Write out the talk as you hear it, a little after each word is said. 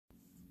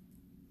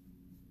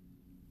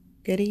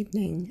Good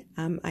evening.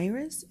 I'm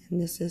Iris,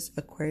 and this is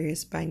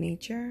Aquarius by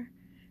Nature.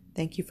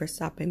 Thank you for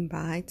stopping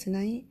by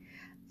tonight.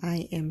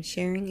 I am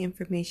sharing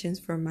information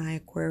for my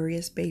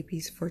Aquarius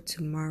babies for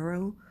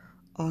tomorrow,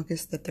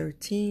 August the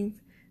 13th,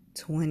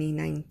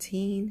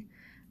 2019.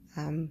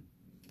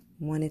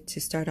 Wanted to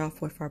start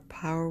off with our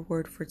power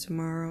word for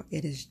tomorrow.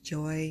 It is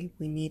joy.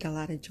 We need a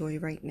lot of joy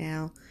right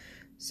now.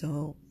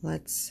 So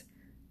let's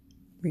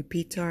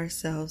repeat to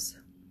ourselves,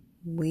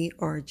 we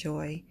are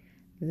joy.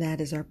 That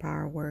is our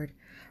power word.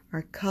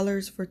 Our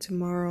colors for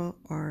tomorrow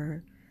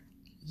are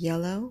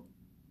yellow.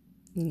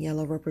 And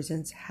yellow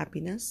represents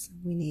happiness.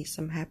 We need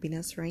some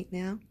happiness right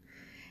now.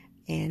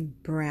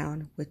 And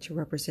brown, which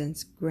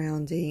represents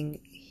grounding,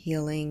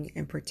 healing,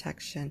 and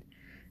protection.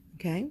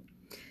 Okay?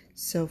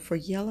 So for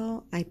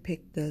yellow, I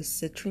picked the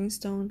citrine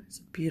stone. It's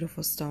a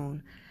beautiful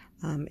stone.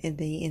 And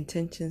the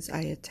intentions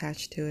I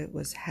attached to it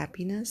was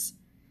happiness,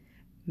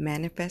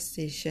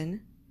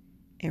 manifestation,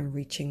 and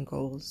reaching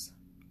goals.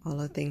 All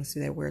the things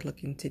that we're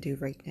looking to do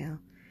right now.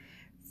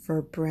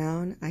 For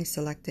brown, I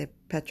selected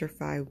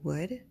petrified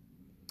wood,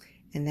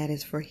 and that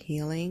is for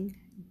healing,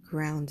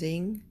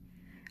 grounding.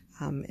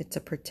 It's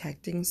a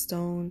protecting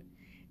stone.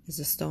 It's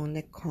a stone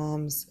that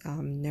calms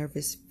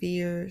nerves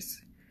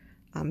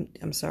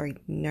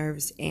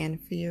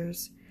and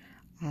fears.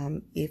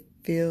 It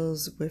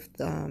fills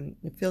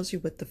you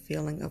with the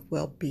feeling of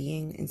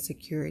well-being and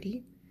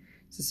security.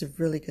 So it's a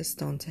really good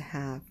stone to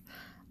have.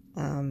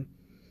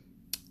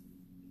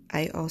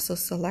 I also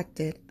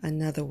selected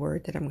another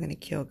word that I'm going to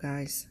kill,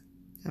 guys.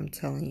 I'm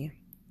telling you,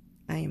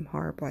 I am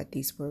horrible at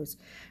these words,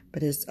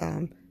 but it's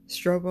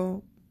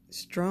stromatolite.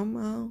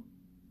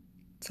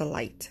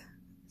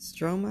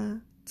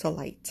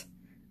 Stromatolite.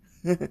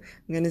 I'm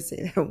going to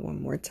say that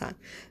one more time.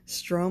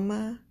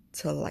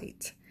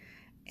 Stromatolite.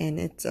 And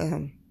it's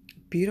a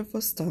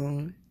beautiful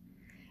stone,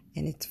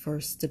 and it's for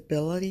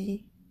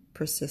stability,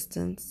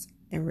 persistence,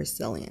 and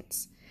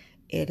resilience.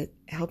 It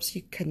helps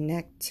you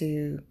connect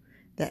to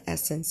the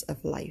essence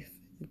of life.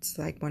 It's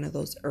like one of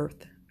those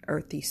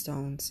earthy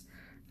stones,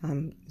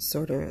 in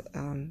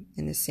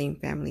the same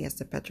family as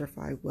the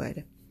petrified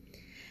wood.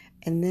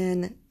 And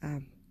then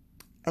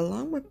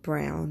along with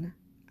brown,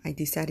 I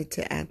decided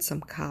to add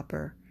some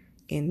copper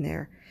in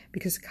there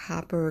because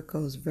copper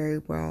goes very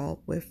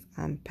well with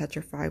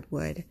petrified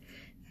wood.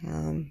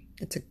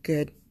 It's a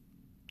good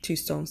two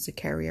stones to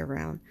carry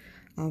around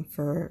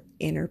for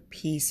inner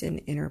peace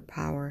and inner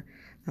power.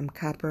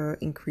 Copper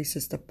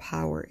increases the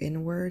power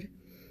inward.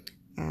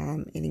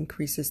 It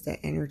increases the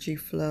energy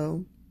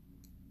flow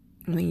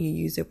when you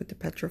use it with the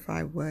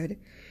petrified wood.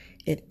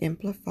 It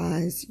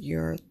amplifies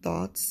your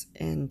thoughts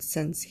and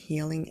sends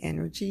healing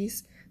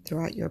energies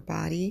throughout your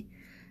body,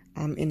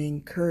 and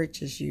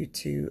encourages you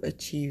to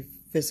achieve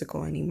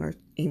physical and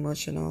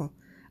emotional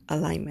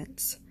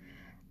alignments.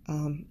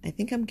 I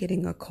think I'm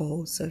getting a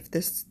cold, so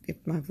if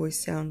my voice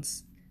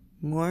sounds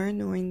more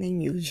annoying than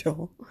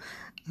usual,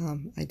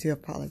 I do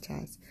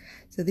apologize.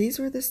 So these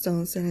were the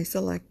stones that I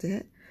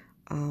selected.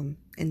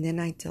 And then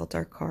I dealt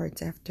our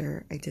cards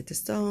after I did the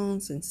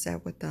stones and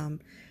sat with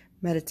them,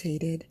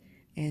 meditated,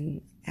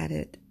 and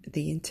added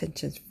the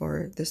intentions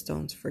for the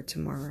stones for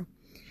tomorrow.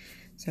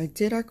 So I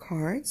did our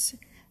cards.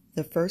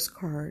 The first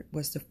card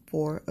was the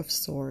Four of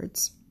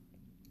Swords,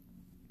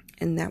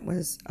 and that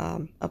was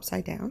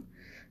upside down,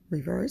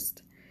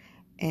 reversed.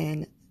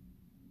 And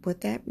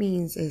what that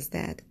means is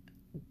that,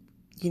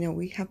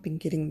 we have been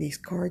getting these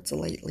cards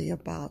lately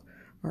about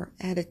our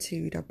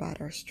attitude, about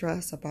our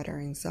stress, about our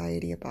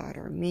anxiety, about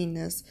our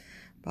meanness,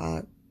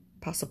 about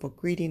possible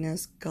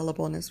greediness,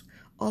 gullibleness,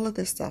 all of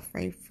this stuff,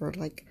 right? For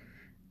like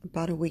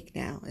about a week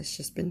now, it's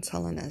just been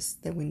telling us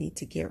that we need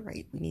to get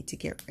right. We need to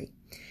get right.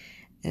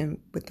 And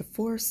with the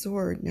Four of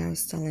Swords, now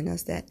it's telling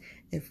us that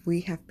if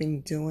we have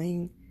been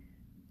doing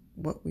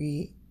what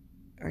we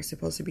are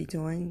supposed to be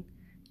doing,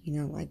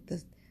 like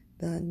the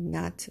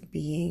not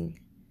being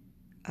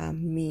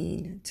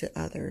mean to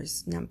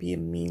others, not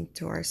being mean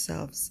to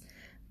ourselves,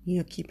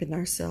 keeping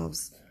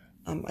ourselves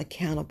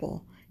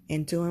accountable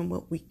and doing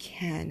what we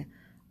can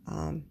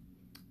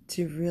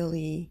to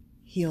really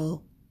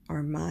heal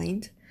our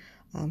mind.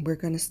 We're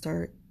going to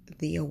start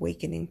the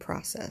awakening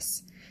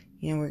process.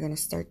 We're going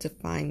to start to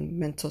find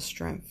mental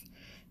strength.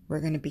 We're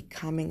going to be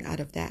coming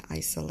out of that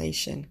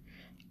isolation.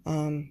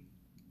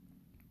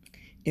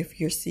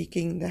 If you're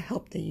seeking the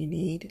help that you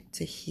need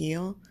to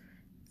heal,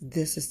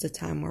 this is the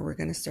time where we're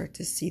going to start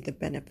to see the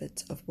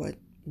benefits of what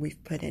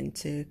we've put in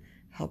to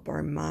help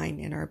our mind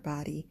and our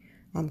body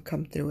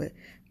come through it.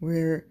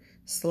 We're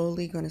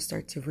slowly going to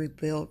start to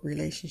rebuild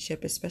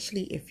relationship,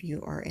 especially if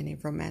you are in a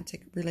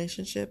romantic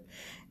relationship.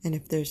 And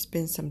if there's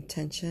been some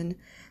tension,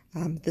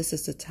 this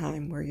is the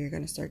time where you're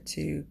going to start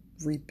to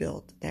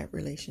rebuild that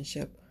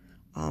relationship.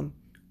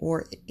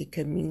 Or it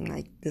could mean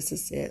like, this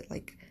is it.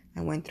 Like,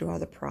 I went through all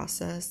the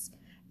process,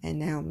 and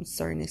now I'm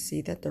starting to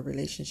see that the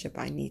relationship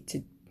I need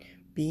to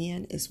be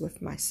in is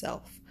with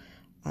myself.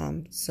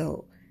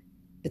 So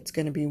it's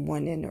going to be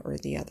one end or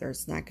the other.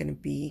 It's not going to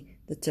be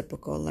the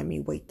typical, let me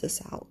wait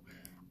this out.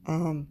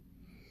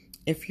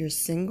 If you're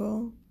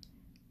single,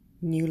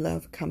 new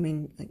love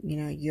coming,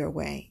 your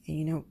way.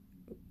 And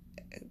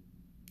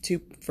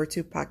for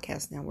two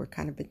podcasts now, we're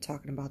kind of been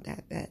talking about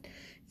that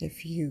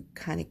if you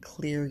kind of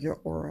clear your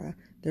aura,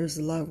 there's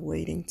love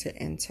waiting to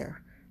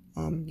enter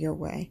your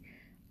way.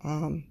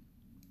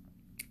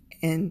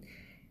 And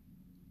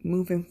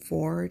moving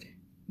forward,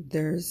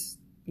 there's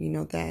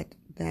that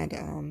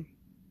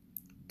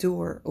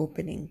door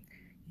opening.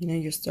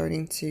 You're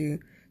starting to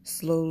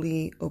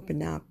slowly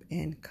open up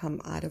and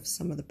come out of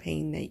some of the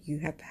pain that you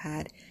have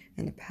had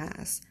in the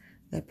past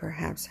that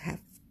perhaps have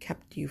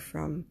kept you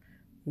from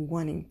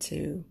wanting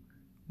to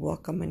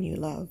welcome a new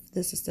love.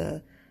 This is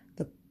the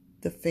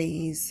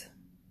phase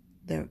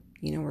that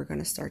we're going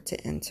to start to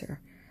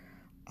enter.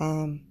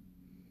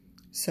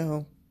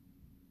 So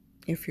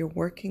if you're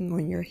working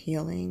on your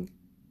healing,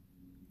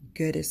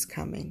 good is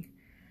coming.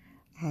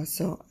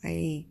 So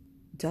I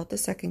dealt the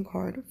second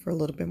card for a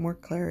little bit more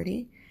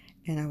clarity,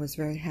 and I was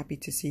very happy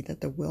to see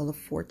that the Wheel of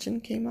Fortune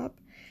came up,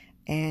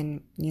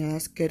 and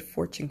that's good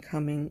fortune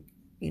coming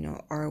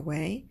our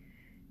way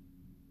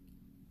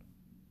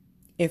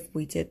if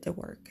we did the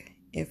work,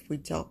 if we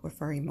dealt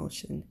with our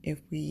emotion, if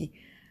we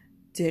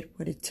did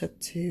what it took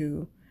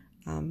to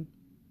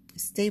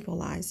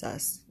stabilize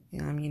us.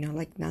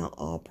 Like not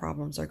all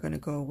problems are going to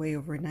go away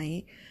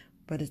overnight,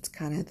 but it's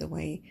kind of the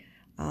way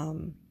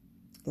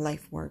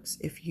life works.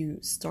 If you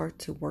start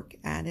to work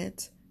at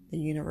it, the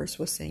universe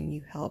will send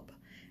you help.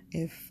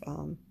 If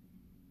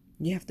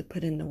you have to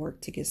put in the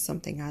work to get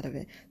something out of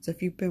it. So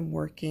if you've been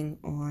working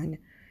on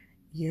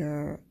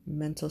your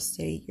mental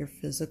state, your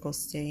physical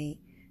state,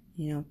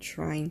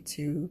 trying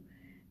to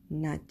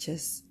not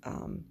just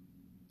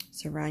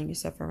surround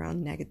yourself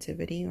around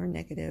negativity or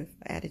negative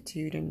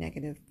attitude or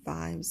negative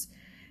vibes,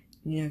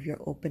 if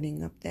you're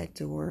opening up that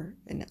door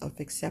of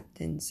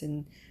acceptance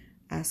and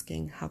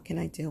asking, how can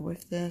I deal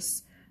with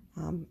this?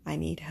 I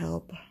need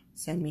help.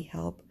 Send me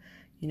help.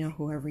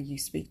 Whoever you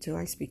speak to,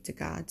 I speak to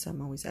God. So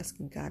I'm always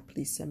asking God,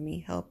 please send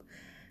me help.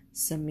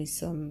 Send me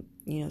some,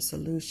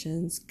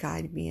 solutions.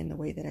 Guide me in the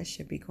way that I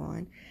should be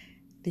going.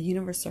 The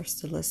universe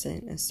starts to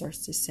listen and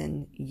starts to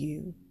send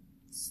you,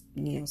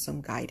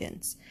 some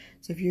guidance.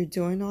 So if you're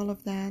doing all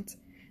of that,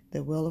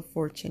 the Wheel of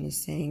Fortune is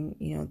saying,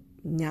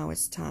 now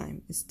it's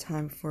time. It's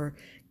time for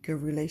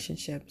good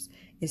relationships.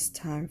 It's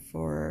time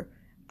for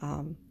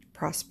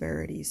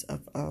prosperities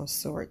of all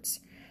sorts.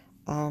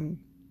 And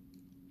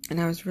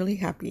I was really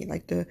happy.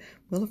 Like the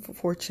Wheel of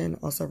Fortune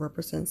also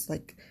represents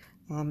like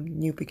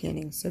new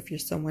beginnings. So if you're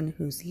someone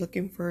who's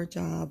looking for a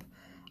job,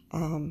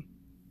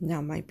 now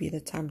might be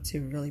the time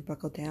to really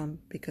buckle down,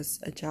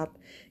 because a job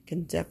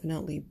can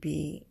definitely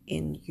be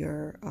in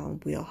your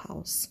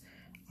wheelhouse.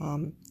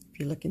 If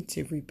you're looking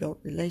to rebuild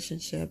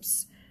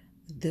relationships,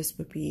 this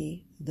would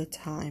be the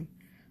time.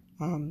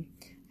 I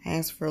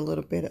asked for a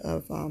little bit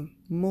of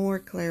more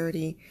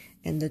clarity,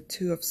 and the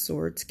Two of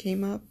Swords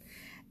came up.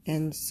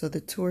 And so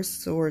the Two of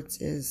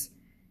Swords is,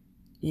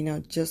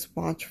 just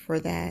watch for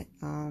that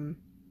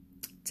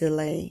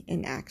delay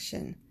in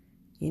action.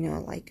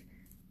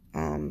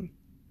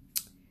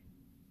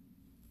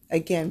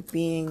 Again,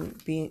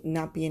 being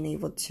not being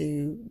able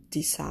to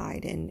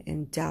decide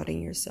and doubting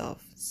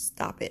yourself.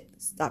 Stop it.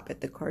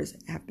 The cards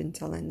have been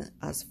telling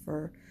us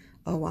for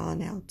a while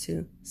now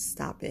to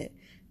stop it.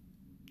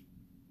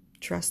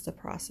 Trust the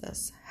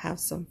process. Have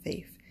some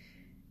faith.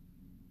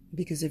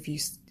 Because if you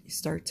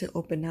start to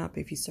open up,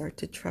 if you start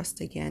to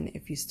trust again,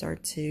 if you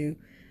start to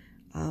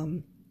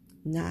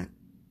not,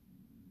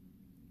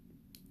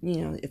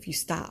 if you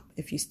stop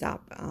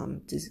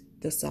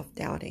the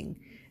self-doubting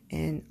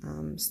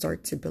and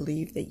start to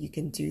believe that you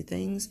can do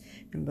things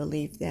and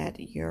believe that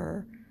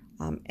your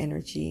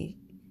energy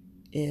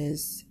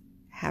is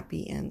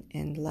happy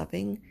and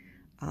loving,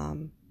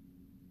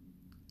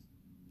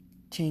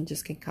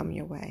 changes can come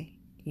your way.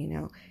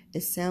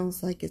 It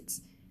sounds like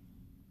it's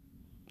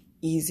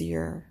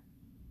easier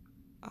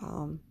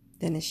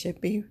than it should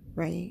be,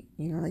 right?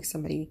 Like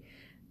somebody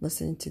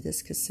listening to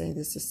this could say,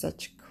 this is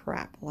such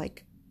crap.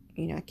 Like,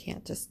 I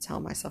can't just tell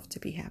myself to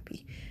be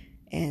happy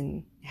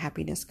and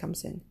happiness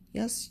comes in.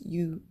 Yes,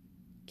 you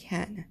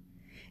can.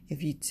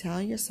 If you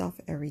tell yourself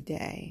every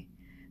day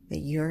that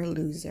you're a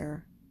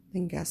loser,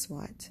 then guess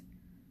what?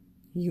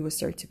 You will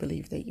start to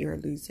believe that you're a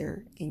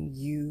loser, and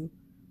you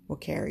will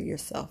carry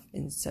yourself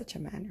in such a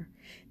manner.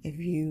 If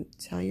you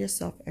tell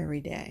yourself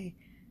every day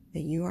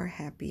that you are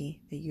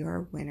happy, that you are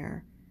a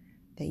winner,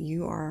 that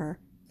you are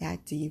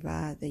that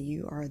diva, that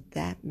you are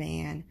that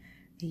man,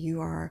 that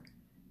you are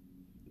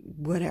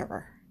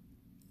whatever,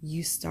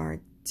 you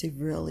start to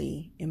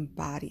really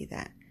embody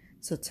that.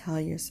 So tell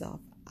yourself,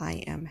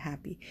 I am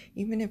happy.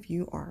 Even if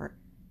you are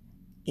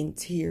in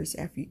tears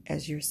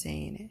as you're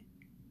saying it,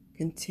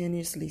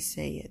 continuously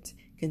say it.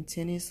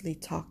 Continuously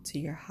talk to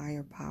your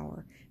higher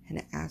power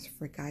and ask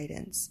for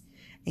guidance.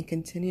 And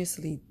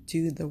continuously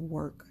do the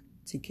work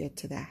to get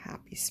to that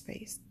happy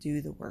space.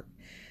 Do the work.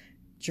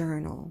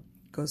 Journal.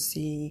 Go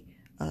see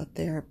a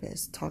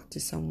therapist. Talk to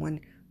someone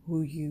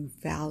who you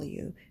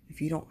value. If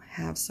you don't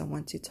have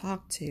someone to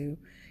talk to,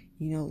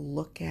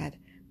 look at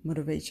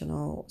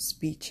motivational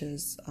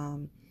speeches.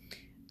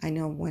 I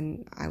know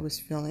when I was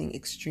feeling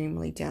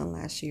extremely down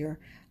last year,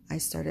 I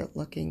started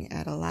looking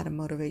at a lot of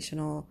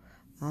motivational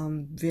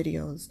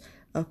videos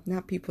of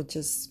not people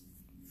just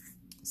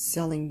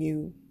selling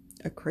you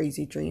a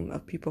crazy dream,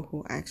 of people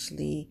who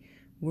actually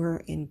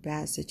were in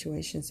bad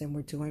situations and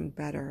were doing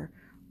better,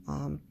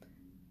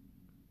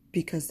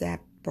 because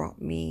that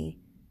brought me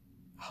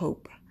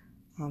hope.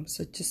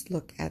 So just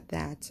look at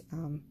that.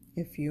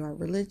 If you are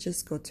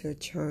religious, go to a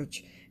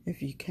church.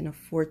 If you can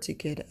afford to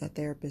get a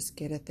therapist,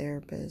 get a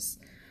therapist.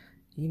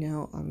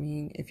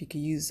 If you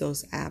could use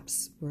those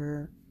apps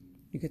where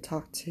you could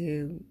talk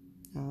to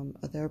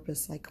a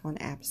therapist, like on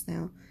apps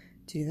now,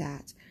 do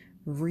that.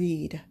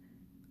 Read.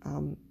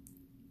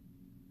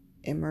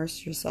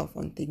 Immerse yourself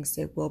on things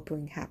that will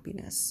bring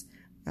happiness.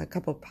 A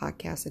couple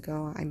podcasts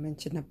ago, I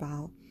mentioned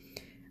about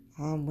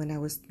when I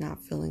was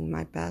not feeling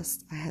my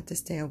best, I had to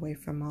stay away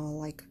from all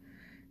like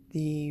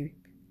the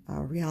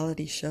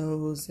reality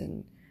shows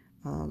and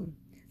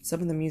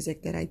some of the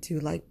music that I do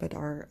like, but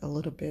are a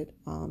little bit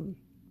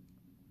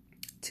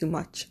too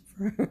much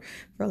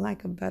for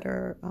lack of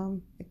better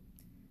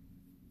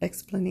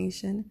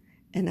explanation.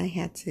 And I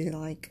had to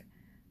like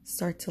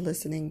start to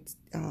listening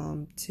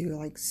to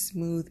like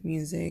smooth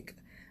music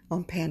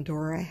on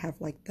Pandora. I have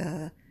like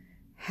the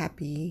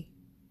happy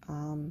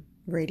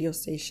radio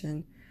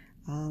station,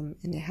 and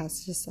it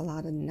has just a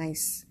lot of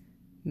nice,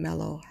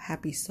 mellow,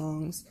 happy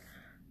songs.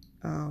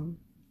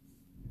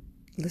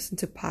 Listen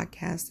to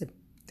podcasts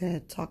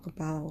that talk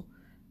about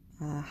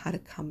how to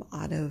come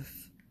out of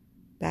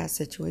bad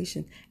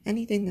situation.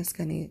 Anything that's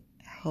going to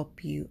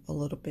help you a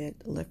little bit,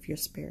 lift your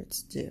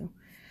spirits, do.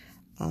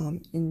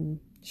 In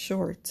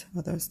short,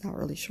 although it's not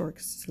really short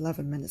because it's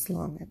 11 minutes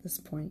long at this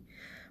point,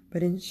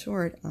 but in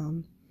short,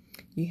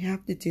 you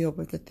have to deal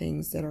with the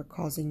things that are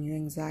causing you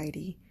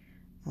anxiety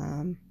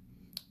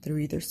through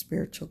either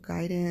spiritual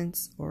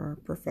guidance or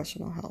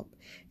professional help.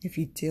 If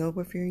you deal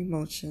with your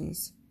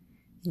emotions,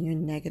 your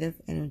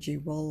negative energy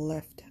will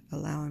lift,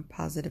 allowing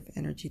positive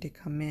energy to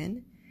come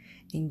in,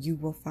 and you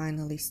will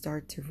finally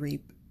start to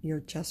reap your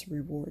just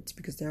rewards,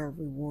 because there are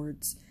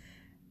rewards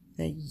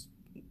that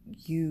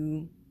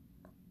you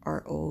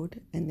are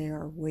owed and they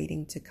are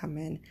waiting to come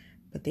in,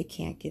 but they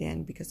can't get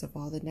in because of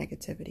all the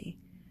negativity.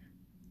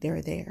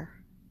 They're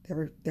there.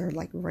 They're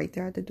like right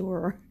there at the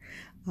door.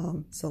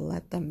 So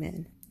let them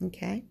in.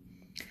 Okay.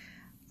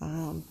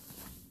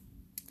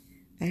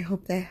 I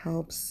hope that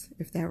helps.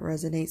 If that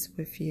resonates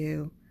with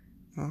you,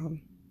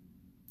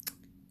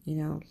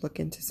 look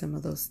into some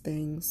of those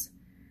things.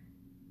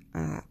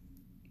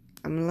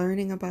 I'm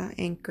learning about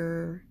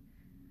Anchor.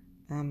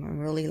 I'm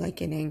really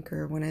liking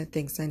Anchor. One of the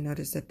things I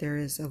noticed that there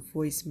is a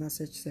voice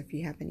message. So if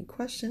you have any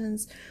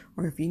questions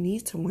or if you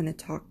need someone to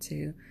talk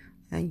to,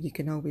 you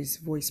can always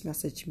voice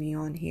message me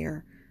on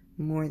here.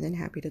 I'm more than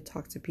happy to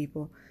talk to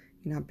people.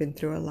 I've been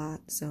through a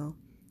lot. So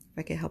if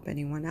I can help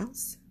anyone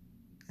else,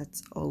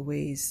 that's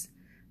always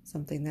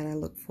something that I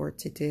look forward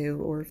to do.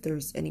 Or if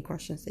there's any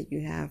questions that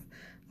you have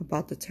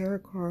about the tarot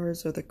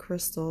cards or the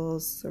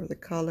crystals or the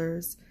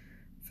colors,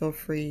 feel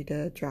free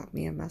to drop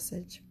me a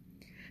message.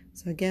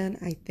 So again,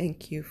 I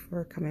thank you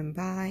for coming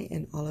by,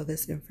 and all of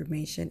this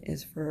information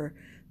is for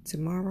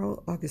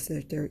tomorrow, August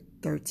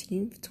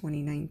 13th,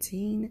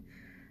 2019.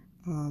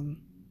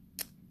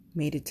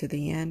 Made it to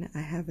the end. I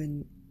have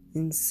an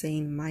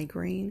insane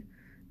migraine,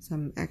 so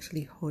I'm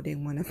actually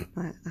holding one of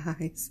my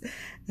eyes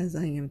as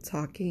I am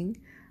talking.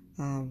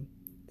 So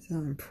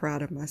I'm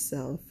proud of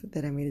myself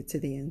that I made it to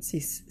the end.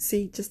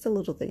 See, just the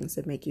little things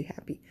that make you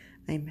happy.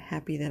 I'm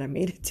happy that I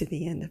made it to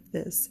the end of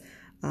this.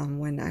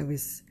 When I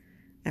was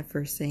at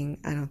first saying,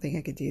 I don't think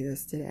I could do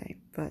this today,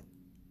 but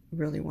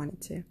really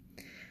wanted to.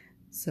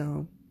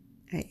 So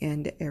I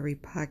end every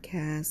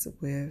podcast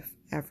with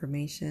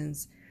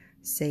affirmations.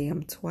 Say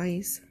them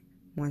twice,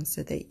 once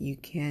so that you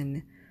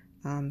can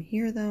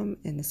hear them,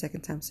 and the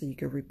second time so you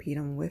can repeat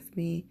them with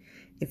me.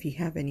 If you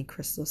have any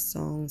crystal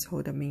stones,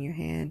 hold them in your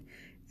hand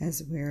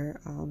as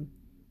we're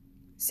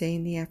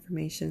saying the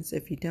affirmations.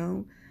 If you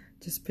don't,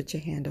 just put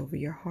your hand over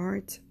your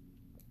heart.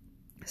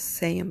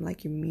 Say them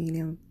like you mean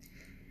them.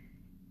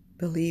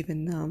 Believe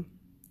in them.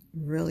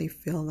 Really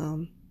feel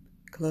them.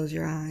 Close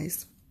your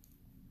eyes.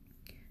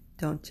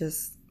 Don't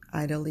just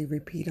idly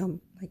repeat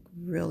them. Like,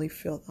 really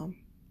feel them.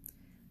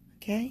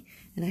 Okay?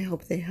 And I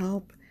hope they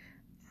help.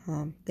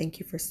 Thank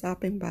you for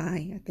stopping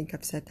by. I think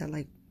I've said that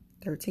like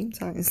 13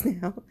 times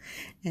now.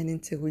 And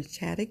until we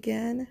chat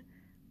again,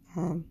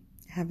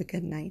 have a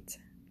good night.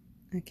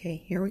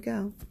 Okay, here we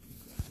go.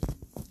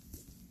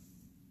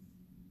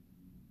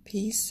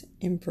 Peace,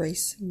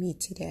 embrace me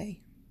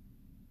today.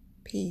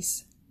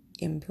 Peace,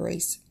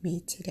 embrace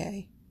me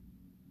today.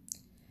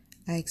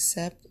 I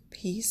accept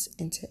peace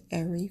into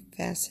every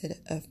facet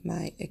of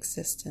my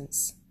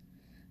existence.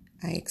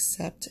 I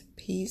accept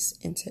peace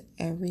into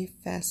every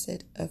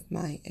facet of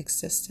my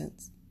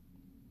existence.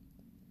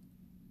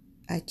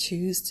 I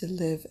choose to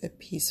live a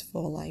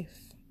peaceful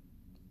life.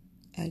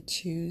 I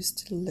choose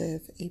to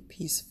live a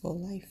peaceful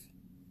life.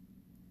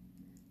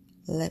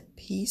 Let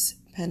peace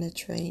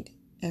penetrate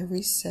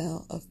every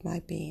cell of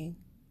my being.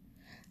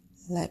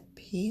 Let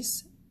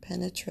peace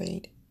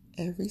penetrate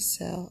every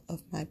cell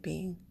of my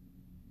being.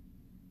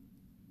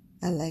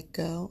 I let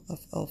go of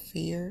all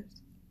fears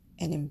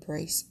and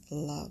embrace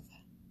love.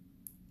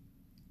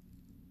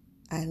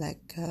 I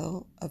let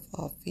go of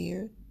all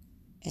fear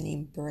and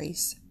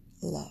embrace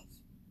love.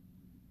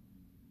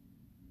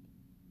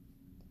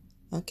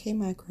 Okay,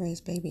 my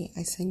Aquarius baby,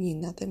 I send you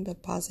nothing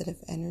but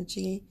positive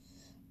energy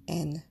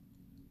and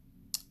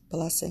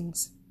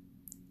blessings.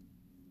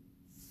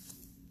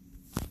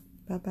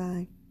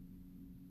 Bye-bye.